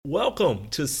Welcome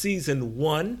to Season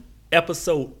 1,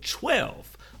 Episode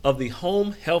 12 of the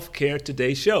Home Healthcare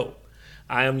Today Show.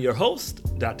 I am your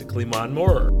host, Dr. Cleamon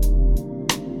Moorer.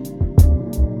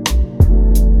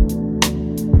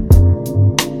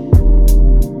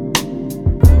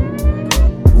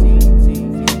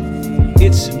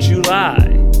 It's July.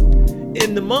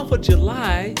 In the month of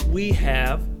July, we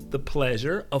have the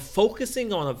pleasure of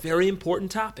focusing on a very important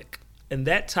topic, and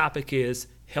that topic is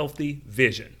healthy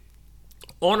vision.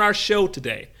 On our show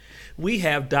today, we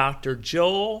have Dr.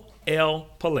 Joel L.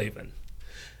 Pelavin.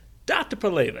 Dr.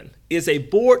 Pelavin is a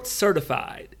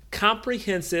board-certified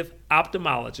comprehensive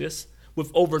ophthalmologist with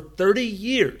over 30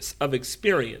 years of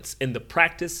experience in the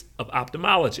practice of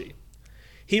ophthalmology.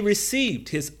 He received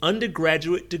his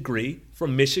undergraduate degree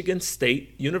from Michigan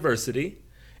State University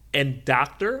and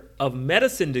Doctor of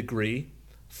Medicine degree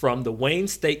from the Wayne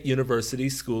State University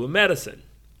School of Medicine.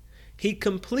 He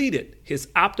completed his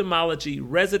ophthalmology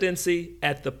residency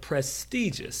at the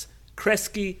prestigious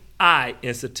Kresge Eye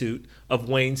Institute of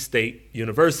Wayne State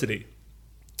University.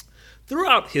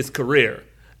 Throughout his career,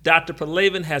 Dr.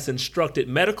 Pelavin has instructed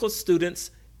medical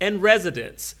students and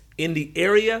residents in the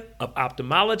area of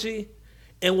ophthalmology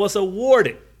and was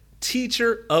awarded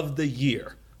Teacher of the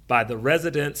Year by the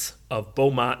residents of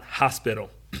Beaumont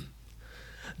Hospital.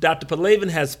 Dr.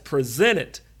 Pelavin has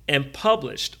presented and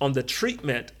published on the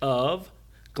treatment of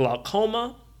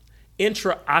glaucoma,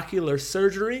 intraocular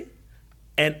surgery,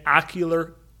 and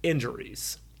ocular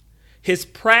injuries. His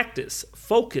practice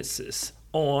focuses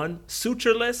on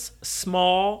sutureless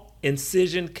small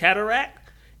incision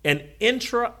cataract and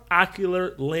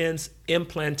intraocular lens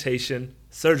implantation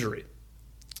surgery.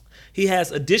 He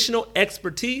has additional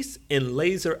expertise in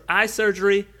laser eye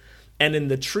surgery and in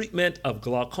the treatment of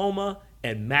glaucoma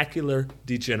and macular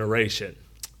degeneration.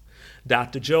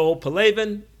 Dr. Joel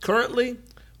Pelavin currently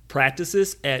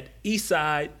practices at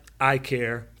Eastside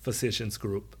Eyecare Physicians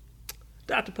Group.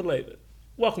 Dr. Pelavin,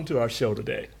 welcome to our show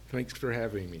today. Thanks for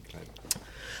having me, Clint.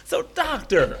 So,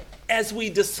 Doctor, as we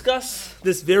discuss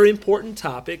this very important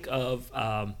topic of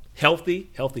healthy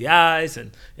eyes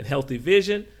and healthy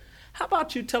vision, how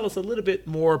about you tell us a little bit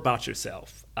more about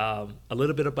yourself, a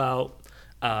little bit about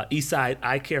Eastside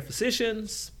Eyecare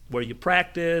Physicians, where you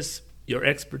practice, your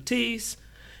expertise,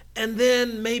 and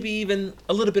then maybe even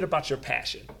a little bit about your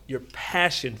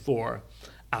passion for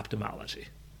ophthalmology.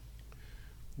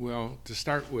 Well, to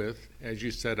start with, as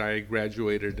you said, I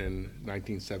graduated in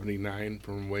 1979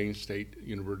 from Wayne State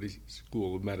University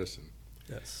School of Medicine.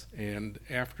 Yes. And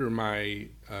after my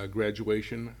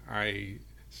graduation, I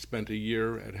spent a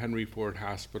year at Henry Ford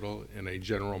Hospital in a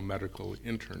general medical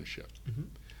internship,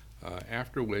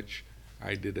 after which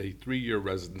I did a 3-year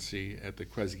residency at the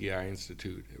Kresge Eye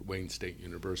Institute at Wayne State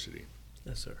University.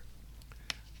 Yes, sir.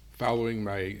 Following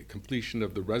my completion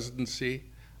of the residency,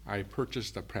 I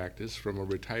purchased a practice from a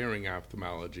retiring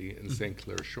ophthalmology in St.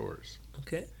 Clair Shores.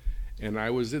 Okay. And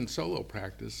I was in solo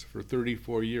practice for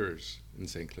 34 years in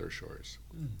St. Clair Shores.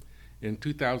 In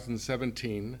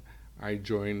 2017, I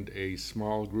joined a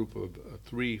small group of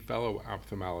 3 fellow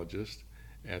ophthalmologists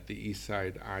at the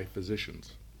Eastside Eye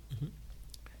Physicians.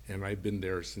 And I've been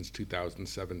there since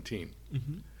 2017.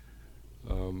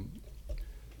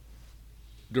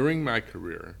 During my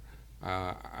career,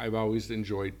 I've always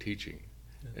enjoyed teaching.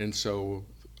 And so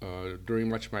during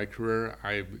much of my career,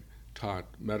 I've taught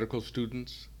medical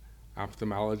students,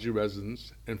 ophthalmology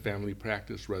residents, and family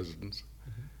practice residents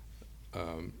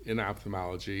in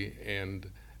ophthalmology.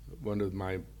 And one of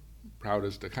my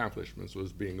proudest accomplishments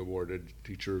was being awarded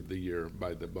Teacher of the Year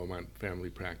by the Beaumont Family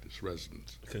Practice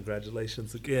residents.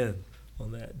 Congratulations again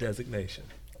on that designation.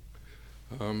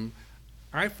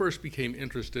 I first became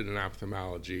interested in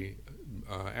ophthalmology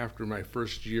after my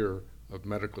first year of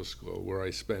medical school, where I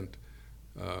spent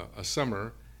a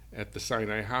summer at the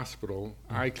Sinai Hospital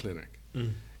Eye Clinic.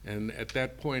 And at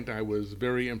that point, I was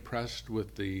very impressed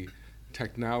with the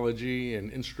technology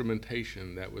and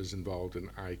instrumentation that was involved in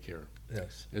eye care.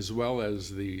 Yes. As well as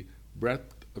the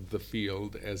breadth of the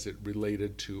field as it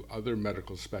related to other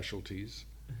medical specialties,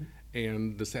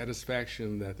 and the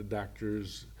satisfaction that the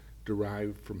doctors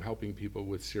derived from helping people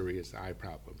with serious eye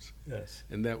problems. Yes.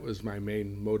 And that was my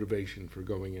main motivation for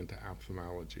going into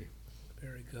ophthalmology.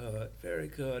 Very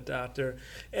good, Doctor.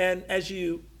 And as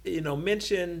you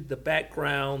mentioned the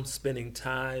background, spending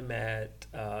time at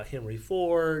Henry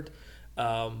Ford,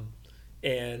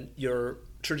 and your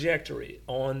trajectory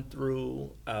on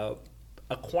through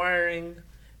acquiring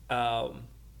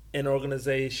an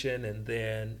organization, and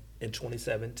then in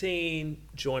 2017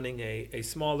 joining a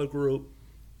smaller group.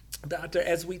 Doctor,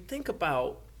 as we think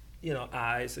about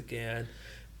eyes again,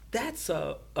 that's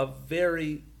a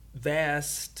very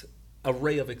vast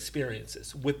array of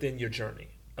experiences within your journey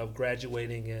of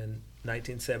graduating in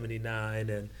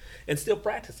 1979 and still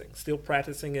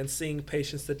practicing and seeing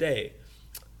patients today.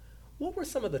 What were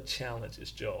some of the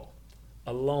challenges, Joel,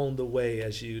 along the way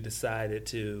as you decided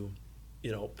to,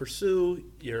 pursue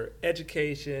your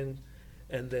education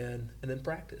and then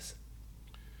practice?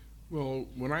 Well,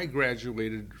 when I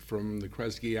graduated from the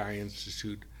Kresge Eye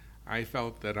Institute, I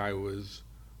felt that I was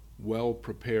well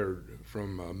prepared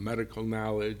from a medical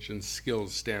knowledge and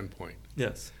skills standpoint.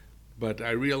 Yes. But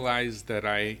I realized that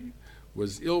I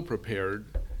was ill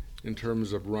prepared in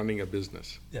terms of running a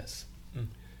business. Yes.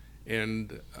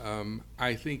 And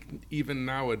I think even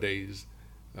nowadays,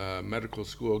 medical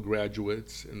school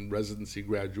graduates and residency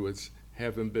graduates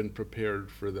haven't been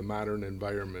prepared for the modern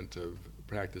environment of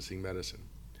practicing medicine.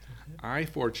 Okay. I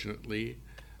fortunately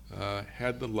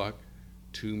had the luck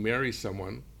to marry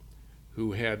someone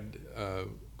who had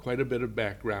quite a bit of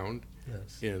background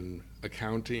in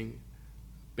accounting,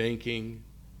 banking,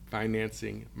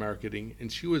 financing, marketing,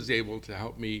 and she was able to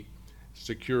help me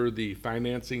secure the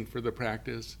financing for the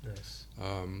practice,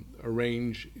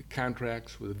 arrange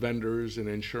contracts with vendors and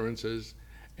insurances,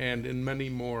 and in many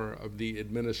more of the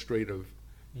administrative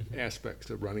aspects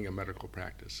of running a medical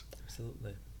practice.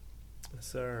 Absolutely. Yes,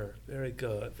 sir. Very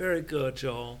good,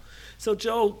 Joel. So,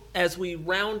 Joel, as we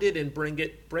round it and bring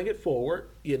it forward,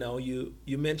 you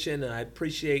mentioned, and I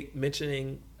appreciate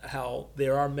mentioning how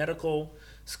there are medical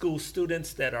school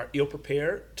students that are ill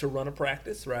prepared to run a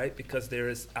practice, right? Because there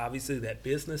is obviously that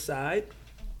business side.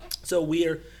 So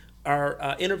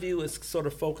our interview is sort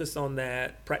of focused on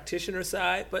that practitioner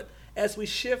side, but as we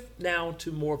shift now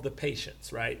to more of the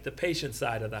patients, right? The patient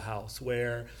side of the house,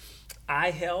 where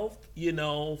eye health,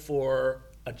 for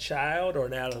a child or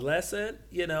an adolescent,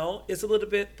 is a little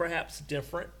bit perhaps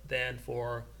different than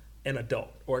for an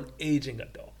adult or an aging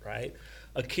adult, right?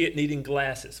 A kid needing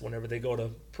glasses whenever they go to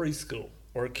preschool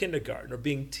or kindergarten, or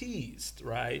being teased,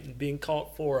 right? And being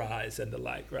called four eyes and the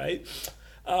like, right?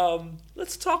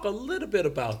 Let's talk a little bit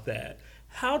about that.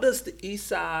 How does the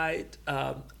Eastside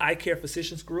Eyecare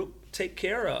Physicians Group take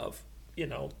care of,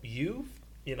 youth,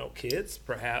 kids,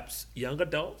 perhaps young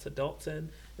adults, and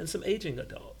some aging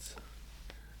adults?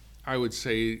 I would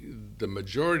say the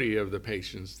majority of the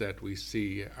patients that we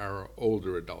see are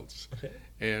older adults. Okay.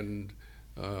 And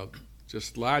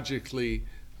just logically,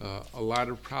 a lot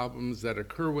of problems that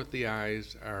occur with the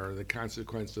eyes are the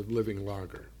consequence of living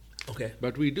longer. Okay.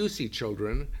 But we do see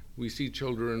children. We see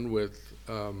children with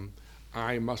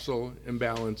eye muscle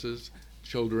imbalances,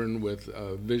 children with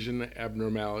vision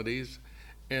abnormalities.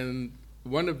 And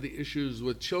one of the issues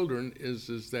with children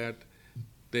is that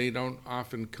they don't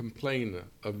often complain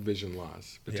of vision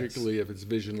loss, particularly if it's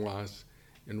vision loss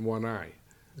in one eye.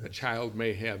 Yes. A child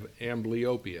may have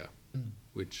amblyopia,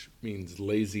 which means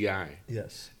lazy eye.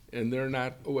 Yes. And they're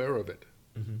not aware of it,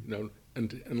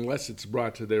 unless it's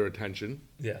brought to their attention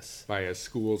by a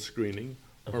school screening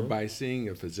or by seeing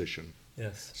a physician.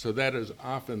 Yes. So that is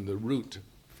often the route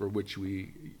for which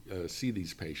we see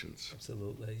these patients.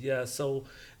 Absolutely. Yeah. So,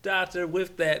 doctor,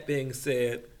 with that being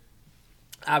said,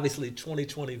 obviously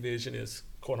 20/20 vision is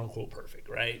quote unquote perfect,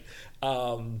 right?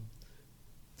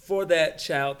 For that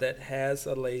child that has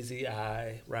a lazy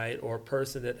eye, right, or a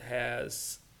person that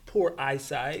has poor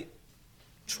eyesight,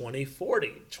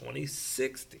 20/40,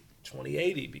 20/60,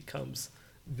 20/80 becomes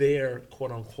their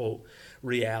quote unquote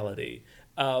reality.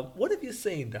 What have you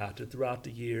seen, doctor, throughout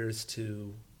the years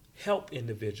to help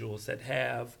individuals that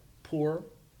have poor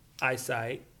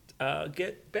eyesight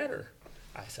get better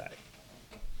eyesight?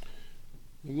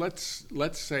 Let's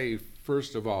say,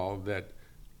 first of all, that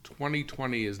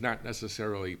 20/20 is not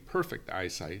necessarily perfect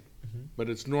eyesight, but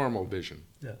it's normal vision.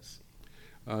 Yes.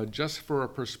 Just for a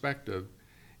perspective,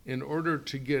 in order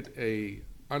to get a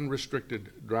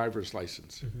unrestricted driver's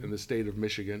license in the state of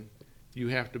Michigan, you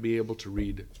have to be able to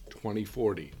read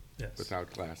 20/40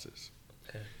 without glasses.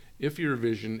 Okay. If your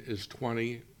vision is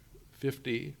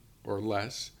 20/50 or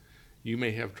less, you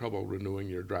may have trouble renewing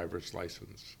your driver's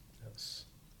license. Yes.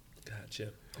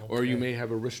 Gotcha. Okay. Or you may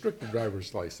have a restricted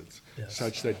driver's license,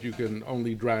 such that you can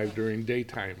only drive during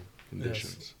daytime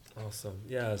conditions. Yes. Awesome.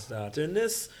 Yes, doctor. And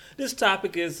this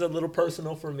topic is a little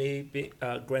personal for me.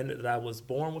 Granted that I was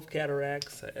born with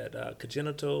cataracts, I had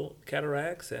congenital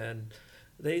cataracts, and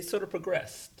they sort of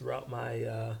progressed throughout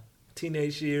my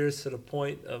teenage years to the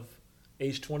point of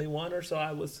age 21 or so.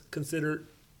 I was considered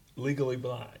legally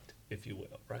blind, if you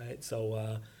will, right?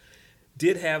 So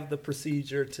did have the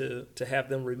procedure to have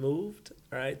them removed,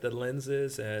 right, the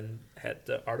lenses, and had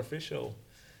the artificial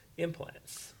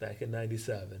implants back in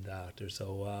 97, doctor.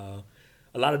 So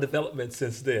a lot of development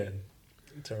since then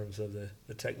in terms of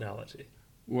the technology.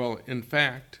 Well, in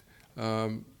fact,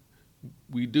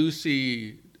 We do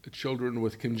see children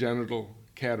with congenital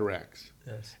cataracts.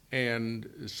 Yes. And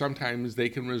sometimes they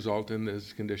can result in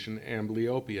this condition,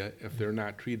 amblyopia, if they're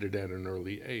not treated at an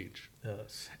early age.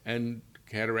 Yes. And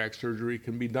cataract surgery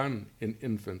can be done in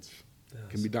infants, Yes.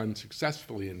 can be done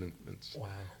successfully in infants.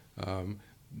 Wow.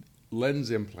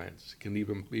 Lens implants can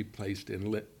even be placed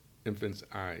in infants'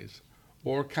 eyes,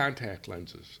 or contact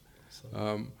lenses.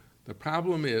 So, The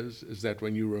problem is that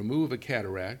when you remove a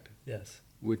cataract, yes.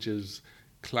 which is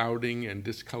clouding and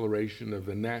discoloration of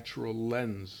the natural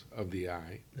lens of the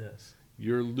eye, Yes.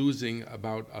 you're losing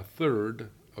about a third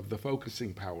of the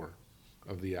focusing power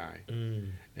of the eye.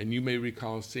 And you may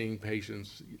recall seeing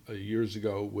patients years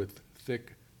ago with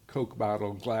thick Coke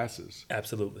bottle glasses,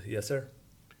 Absolutely. Yes, sir.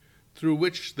 through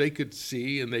which they could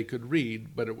see and they could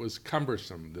read, but it was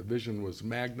cumbersome. The vision was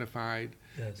magnified,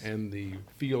 Yes. and the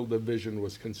field of vision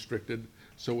was constricted,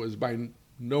 so it was by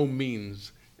no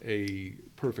means a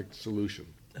perfect solution.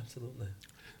 Absolutely.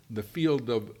 The field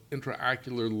of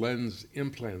intraocular lens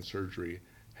implant surgery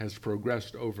has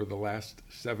progressed over the last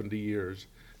 70 years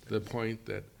to the point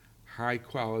that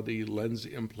high-quality lens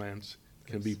implants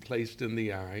can be placed in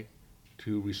the eye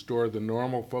to restore the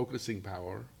normal focusing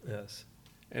power Yes.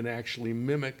 and actually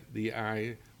mimic the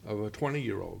eye of a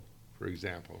 20-year-old, for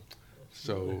example.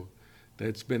 So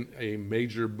that's been a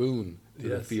major boon to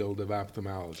the Yes. field of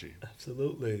ophthalmology.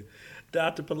 Absolutely.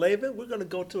 Dr. Pelavin, we're going to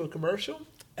go to a commercial,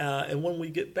 and when we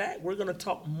get back, we're going to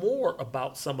talk more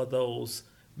about some of those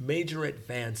major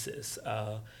advances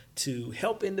to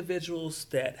help individuals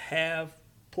that have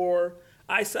poor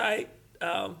eyesight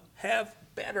have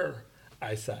better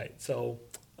eyesight. So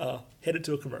headed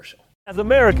to a commercial. As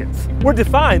Americans, we're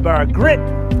defined by our grit,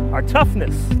 our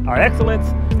toughness, our excellence,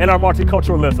 and our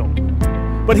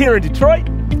multiculturalism. But here in Detroit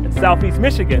and Southeast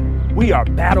Michigan, we are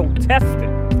battle tested.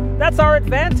 That's our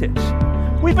advantage.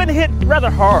 We've been hit rather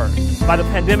hard by the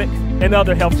pandemic and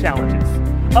other health challenges.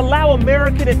 Allow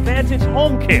American Advantage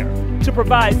Home Care to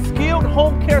provide skilled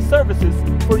home care services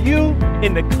for you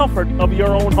in the comfort of your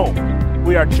own home.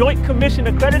 We are Joint Commission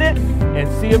accredited and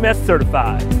CMS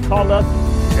certified. Call us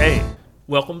today.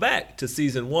 Welcome back to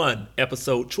Season 1,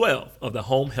 Episode 12 of the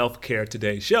Home Health Care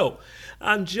Today show.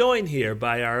 I'm joined here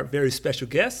by our very special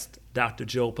guest, Dr.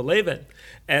 Joe Pelavin,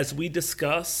 as we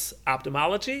discuss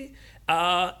ophthalmology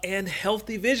and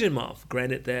Healthy Vision Month,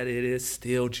 granted that it is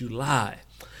still July.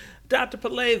 Dr.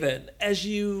 Pelavin, as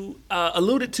you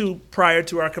alluded to prior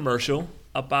to our commercial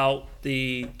about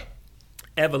the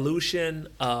evolution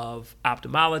of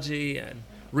ophthalmology and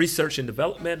research and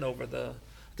development over I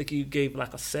think you gave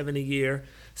like a 70-year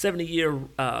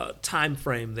time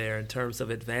frame there in terms of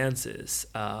advances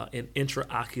in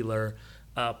intraocular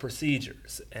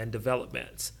procedures and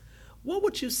developments. What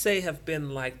would you say have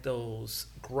been like those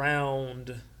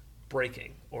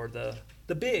ground-breaking or the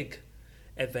big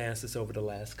advances over the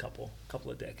last couple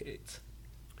of decades?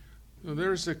 Well,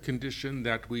 there's a condition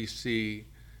that we see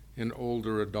in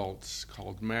older adults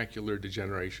called macular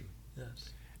degeneration.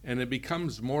 Yes. And it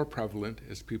becomes more prevalent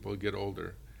as people get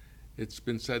older. It's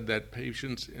been said that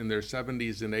patients in their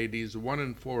 70s and 80s, 1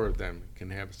 in 4 of them can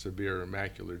have severe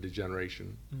macular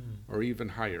degeneration or even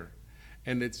higher.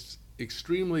 And it's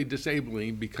extremely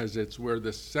disabling because it's where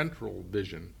the central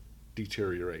vision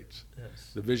deteriorates.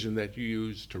 Yes. The vision that you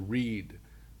use to read,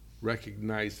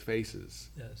 recognize faces,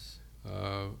 Yes.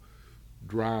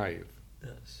 drive.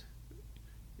 Yes.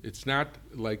 It's not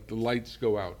like the lights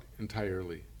go out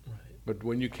entirely. Right. But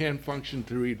when you can't function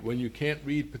to read, when you can't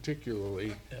read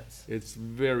particularly, Yes. it's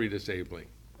very disabling.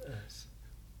 Yes.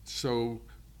 So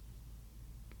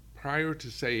prior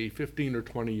to, say, 15 or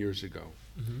 20 years ago,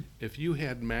 if you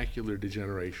had macular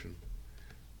degeneration,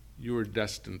 you were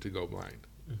destined to go blind.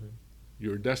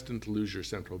 You were destined to lose your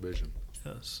central vision.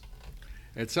 Yes.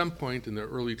 At some point in the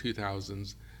early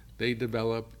 2000s, they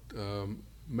developed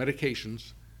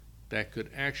medications that could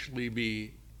actually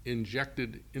be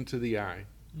injected into the eye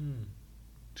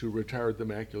to retard the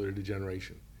macular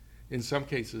degeneration, in some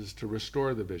cases to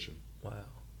restore the vision. Wow.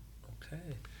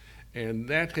 Okay. And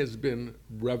that has been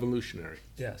revolutionary.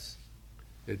 Yes.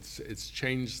 It's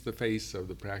changed the face of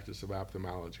the practice of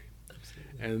ophthalmology.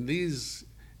 Absolutely. And these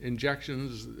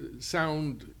injections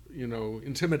sound,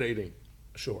 intimidating.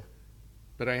 Sure.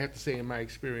 But I have to say, in my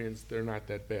experience, they're not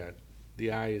that bad.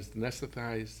 The eye is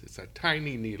anesthetized. It's a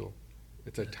tiny needle.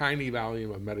 It's a tiny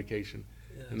volume of medication.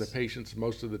 Yes. And the patients,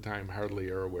 most of the time,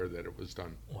 hardly are aware that it was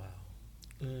done. Wow.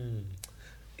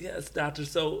 Yes, doctor.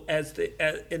 So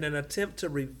in an attempt to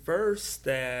reverse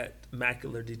that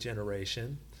macular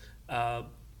degeneration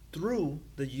through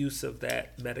the use of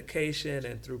that medication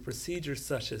and through procedures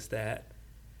such as that,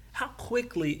 how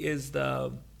quickly is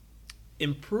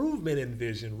improvement in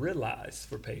vision realized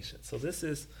for patients. So this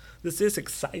is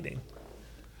exciting.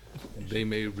 They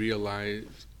may realize,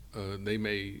 they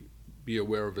may be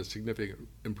aware of a significant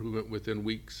improvement within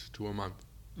weeks to a month.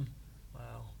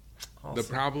 Wow. Awesome. The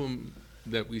problem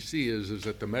that we see is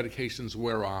that the medications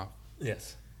wear off.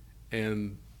 Yes.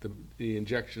 And the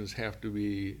injections have to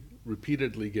be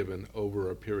repeatedly given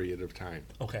over a period of time.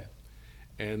 Okay.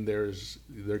 And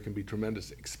there can be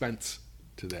tremendous expense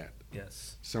to that.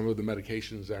 Yes. Some of the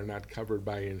medications are not covered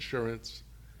by insurance.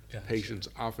 Gotcha. Patients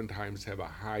oftentimes have a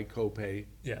high copay.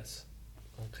 Yes.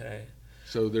 Okay.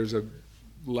 So there's a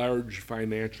large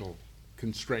financial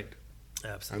constraint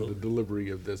Absolutely. on the delivery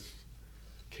of this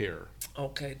care.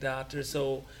 Okay, doctor.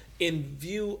 So in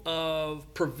view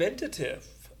of preventative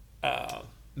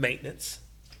maintenance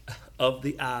of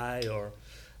the eye or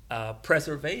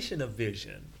preservation of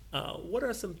vision, what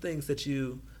are some things that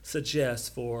you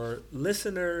suggest for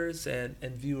listeners and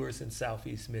viewers in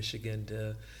Southeast Michigan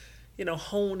to,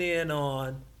 hone in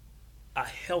on a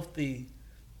healthy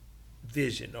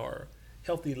vision or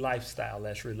healthy lifestyle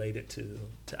that's related to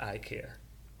eye care?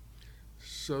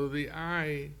 So the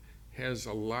eye has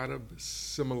a lot of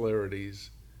similarities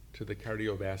to the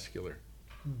cardiovascular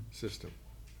system.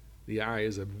 The eye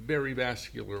is a very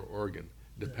vascular organ.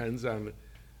 Depends on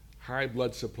high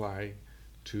blood supply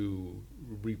to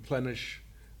replenish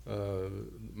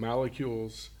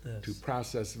molecules, Yes. to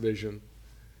process vision,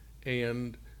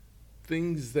 and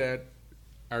things that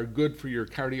are good for your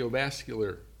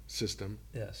cardiovascular system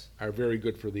Yes. are very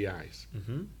good for the eyes.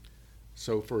 Mm-hmm.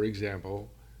 So, for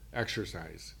example,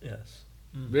 exercise, Yes.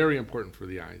 very important for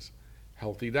the eyes.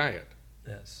 Healthy diet,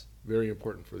 Yes. very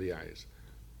important for the eyes.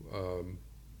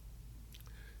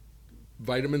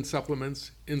 Vitamin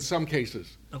supplements, in some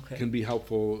cases, Okay. can be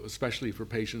helpful, especially for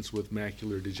patients with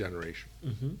macular degeneration.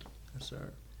 Mm-hmm. Yes,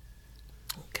 sir.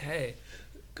 Okay.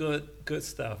 Good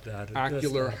stuff, doctor. Good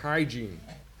Ocular stuff. hygiene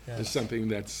Yes. is something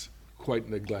that's quite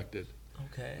neglected.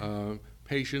 Okay.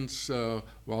 Patients,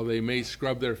 while they may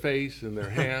scrub their face and their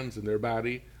hands and their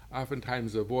body,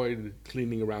 oftentimes avoid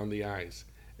cleaning around the eyes.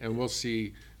 And we'll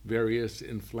see various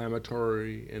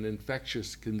inflammatory and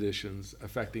infectious conditions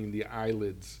affecting the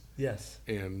eyelids Yes.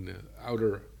 and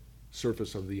outer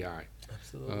surface of the eye.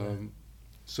 Absolutely.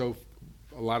 So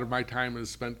a lot of my time is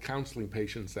spent counseling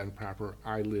patients on proper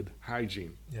eyelid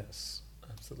hygiene. Yes.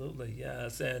 Absolutely.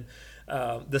 Yes. And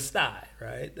the sty,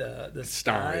 right? The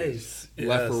Styes, yes.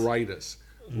 blepharitis,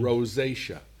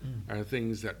 rosacea are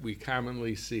things that we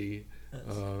commonly see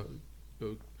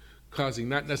causing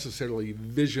not necessarily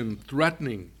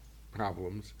vision-threatening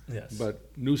problems, Yes. but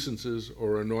nuisances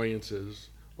or annoyances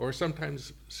or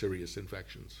sometimes serious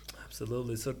infections.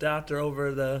 Absolutely. So, doctor,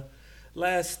 over the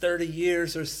last 30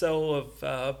 years or so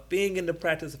of being in the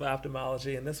practice of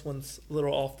ophthalmology, and this one's a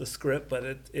little off the script, but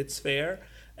it's fair,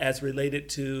 as related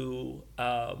to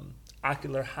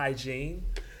ocular hygiene,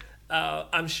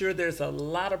 I'm sure there's a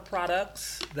lot of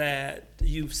products that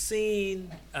you've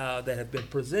seen that have been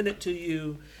presented to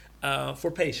you for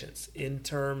patients in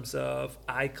terms of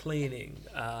eye cleaning,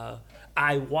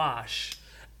 eye wash,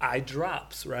 eye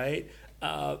drops, right?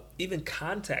 Even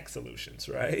contact solutions,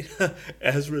 right?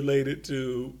 As related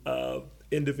to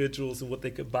individuals and what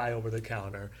they could buy over the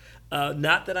counter.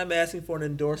 Not that I'm asking for an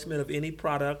endorsement of any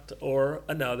product or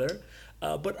another,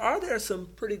 but are there some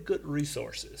pretty good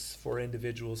resources for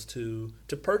individuals to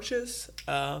purchase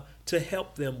to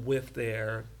help them with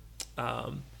their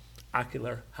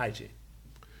ocular hygiene?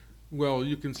 Well,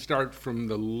 you can start from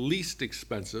the least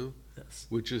expensive, Yes.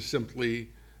 which is simply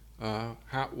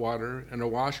hot water and a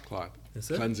washcloth Yes,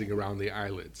 sir. cleansing around the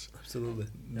eyelids. Absolutely.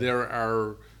 There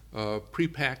are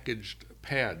prepackaged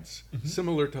pads,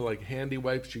 similar to like handy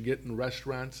wipes you get in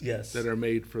restaurants, Yes. that are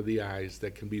made for the eyes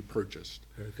that can be purchased.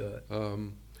 Very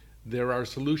good. There are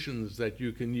solutions that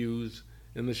you can use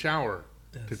in the shower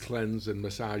to Yes. cleanse and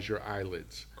massage your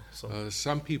eyelids. Awesome.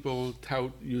 Some people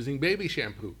tout using baby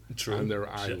shampoo True. on their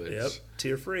eyelids. Yep.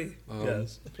 Tear-free.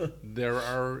 Yes. There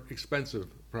are expensive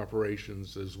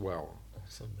preparations as well.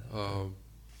 Awesome.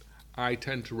 I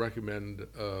tend to recommend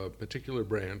a particular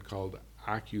brand called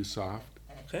OcuSoft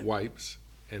Okay. wipes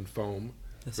and foam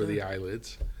Yes, for the sir.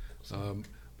 eyelids.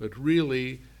 But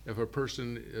really, if a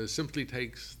person simply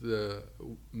takes the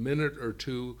minute or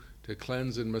two to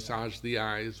cleanse and massage the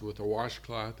eyes with a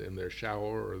washcloth in their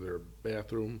shower or their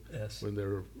bathroom Yes. when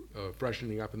they're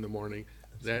freshening up in the morning,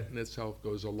 that in itself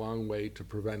goes a long way to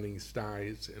preventing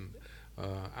styes and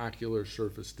ocular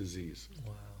surface disease.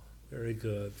 Wow. Very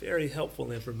good. Very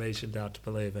helpful information, Dr.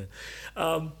 Pelavin.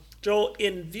 Joel,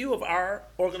 in view of our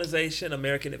organization,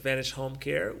 American Advantage Home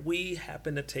Care, we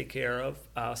happen to take care of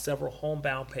several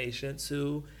homebound patients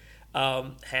who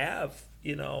have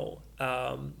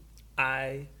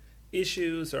eye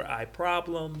issues or eye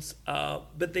problems,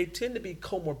 but they tend to be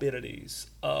comorbidities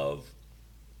of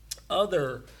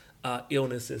other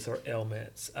illnesses or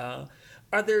ailments.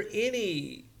 Are there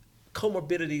any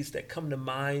comorbidities that come to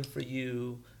mind for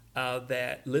you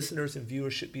that listeners and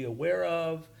viewers should be aware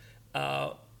of,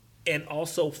 and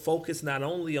also focus not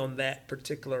only on that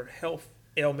particular health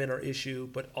ailment or issue,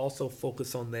 but also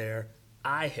focus on their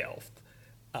eye health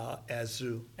as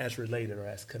related or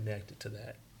as connected to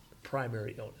that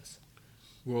primary illness?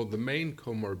 Well, the main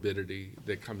comorbidity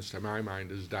that comes to my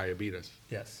mind is diabetes.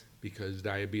 Yes. Because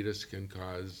diabetes can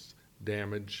cause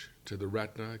damage to the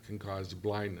retina, can cause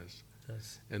blindness.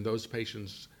 Yes. And those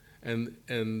patients, and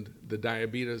the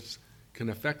diabetes can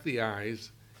affect the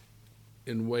eyes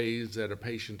in ways that a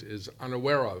patient is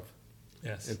unaware of.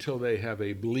 Yes. Until they have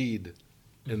a bleed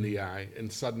in the eye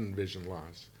and sudden vision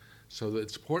loss. So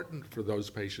it's important for those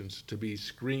patients to be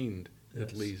screened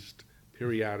at least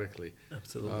periodically.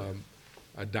 Absolutely.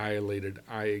 A dilated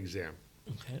eye exam.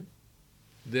 Okay.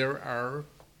 There are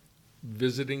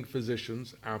visiting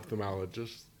physicians,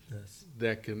 ophthalmologists,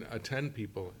 that can attend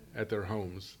people at their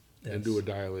homes and do a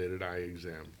dilated eye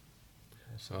exam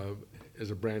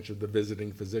as a branch of the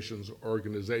visiting physicians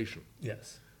organization.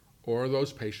 Yes. Or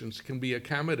those patients can be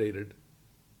accommodated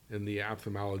in the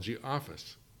ophthalmology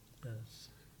office. Yes.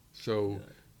 So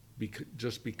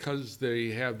just because they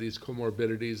have these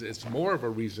comorbidities, it's more of a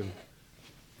reason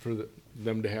for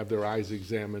them to have their eyes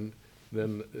examined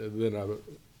than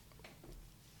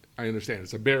I understand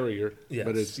it's a barrier,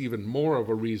 but it's even more of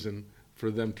a reason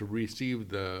for them to receive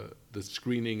the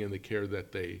screening and the care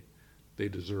that they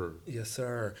deserve. Yes,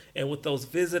 sir. And with those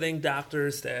visiting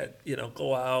doctors that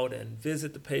go out and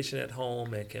visit the patient at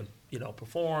home and can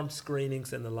perform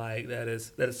screenings and the like, that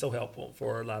is so helpful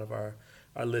for a lot of our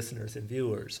listeners and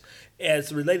viewers.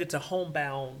 As related to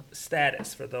homebound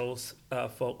status for those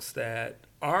folks that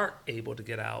aren't able to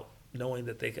get out, knowing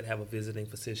that they could have a visiting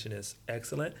physician is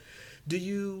excellent. Do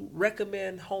you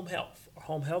recommend home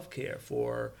health care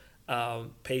for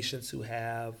patients who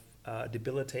have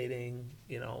debilitating,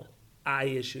 eye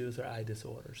issues or eye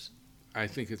disorders? I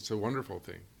think it's a wonderful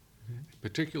thing,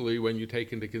 particularly when you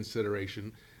take into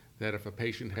consideration that if a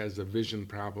patient has a vision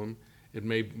problem, it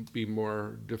may be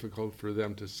more difficult for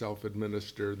them to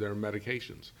self-administer their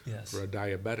medications. Yes. For a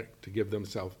diabetic to give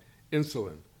themselves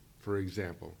insulin, for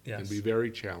example, can be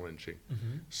very challenging.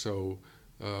 So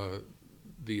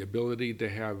the ability to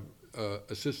have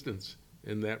assistance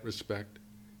in that respect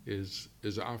is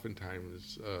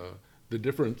oftentimes the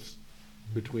difference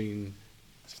between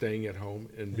staying at home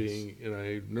and being in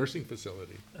a nursing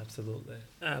facility.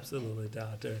 Absolutely,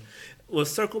 doctor. We'll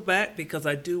circle back because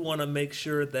I do want to make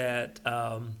sure that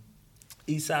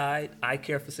Eastside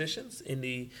Eyecare physicians, in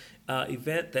the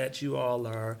event that you all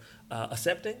are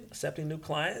accepting new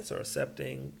clients or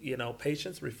accepting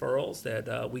patients, referrals,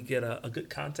 that we get a good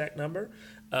contact number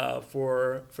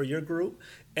for your group.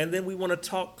 And then we want to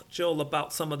talk, Joel,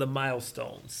 about some of the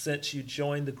milestones since you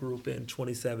joined the group in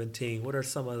 2017. What are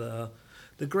some of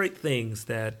the great things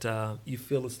that you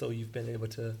feel as though you've been able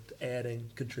to add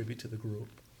and contribute to the group?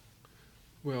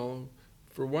 Well,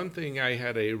 for one thing, I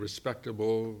had a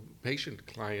respectable patient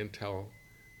clientele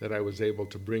that I was able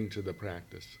to bring to the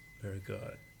practice. Very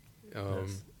good.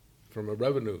 From a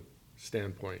revenue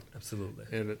standpoint. Absolutely.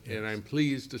 And I'm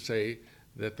pleased to say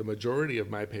that the majority of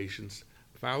my patients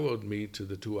followed me to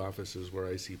the two offices where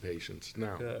I see patients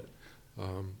now. Good.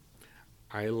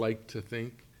 I like to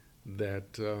think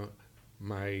that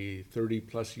my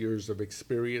 30-plus years of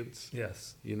experience,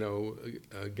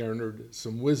 garnered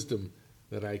some wisdom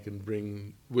that I can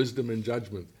bring, wisdom and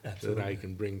judgment that I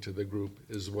can bring to the group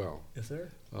as well. Yes, sir.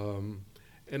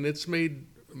 And it's made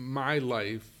my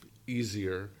life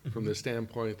easier from the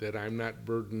standpoint that I'm not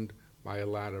burdened by a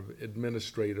lot of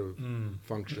administrative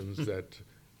functions that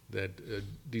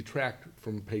detract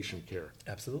from patient care.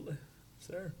 Absolutely,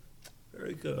 sir.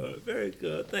 Very good, very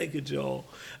good. Thank you, Joel.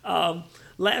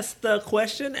 Last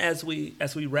question as we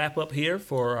wrap up here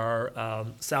for our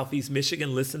Southeast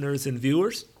Michigan listeners and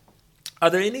viewers. Are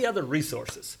there any other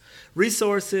resources,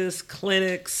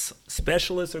 clinics,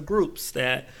 specialists, or groups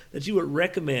that you would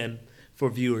recommend for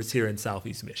viewers here in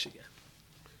Southeast Michigan?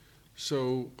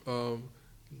 So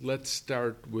let's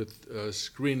start with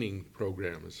screening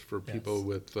programs for people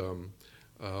with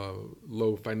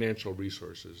low financial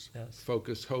resources.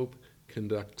 Focus Hope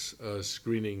conducts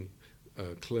screening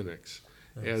clinics,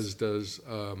 as does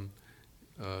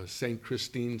St.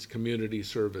 Christine's Community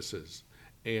Services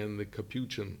and the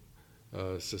Capuchin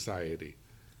Society.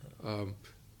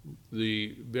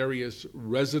 The various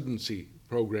residency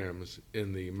programs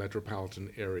in the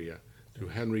metropolitan area through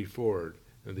Henry Ford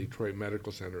and the Detroit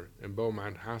Medical Center and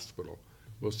Beaumont Hospital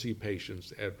will see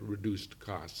patients at reduced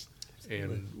costs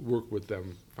and work with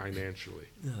them financially.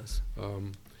 Yes.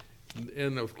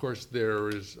 And of course, there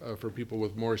is, for people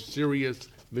with more serious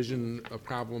vision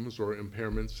problems or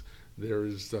impairments, there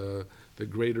is the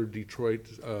Greater Detroit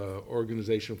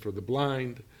Organization for the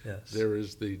Blind. Yes. There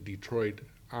is the Detroit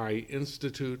Eye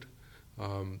Institute.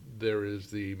 There is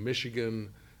the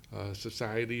Michigan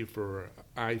Society for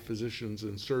Eye Physicians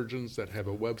and Surgeons that have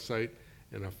a website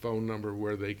and a phone number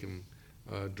where they can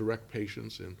direct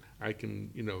patients, and I can,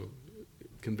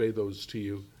 convey those to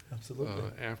you Absolutely.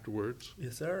 Afterwards.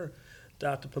 Yes, sir.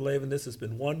 Dr. Pelavin, this has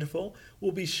been wonderful.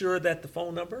 We'll be sure that the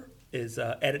phone number is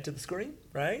added to the screen,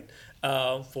 right,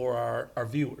 for our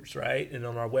viewers, right? And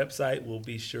on our website, we'll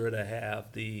be sure to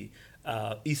have the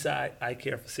Eastside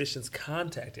Eyecare Physicians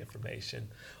contact information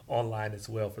online as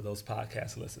well for those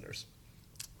podcast listeners.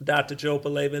 Dr. Joe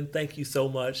Pelavin, thank you so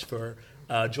much for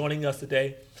joining us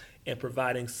today and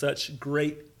providing such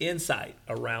great insight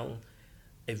around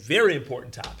a very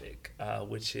important topic,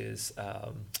 which is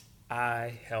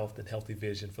eye health and healthy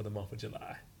vision for the month of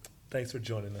July. Thanks for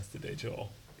joining us today,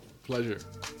 Joel. Pleasure.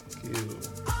 Thank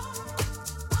you.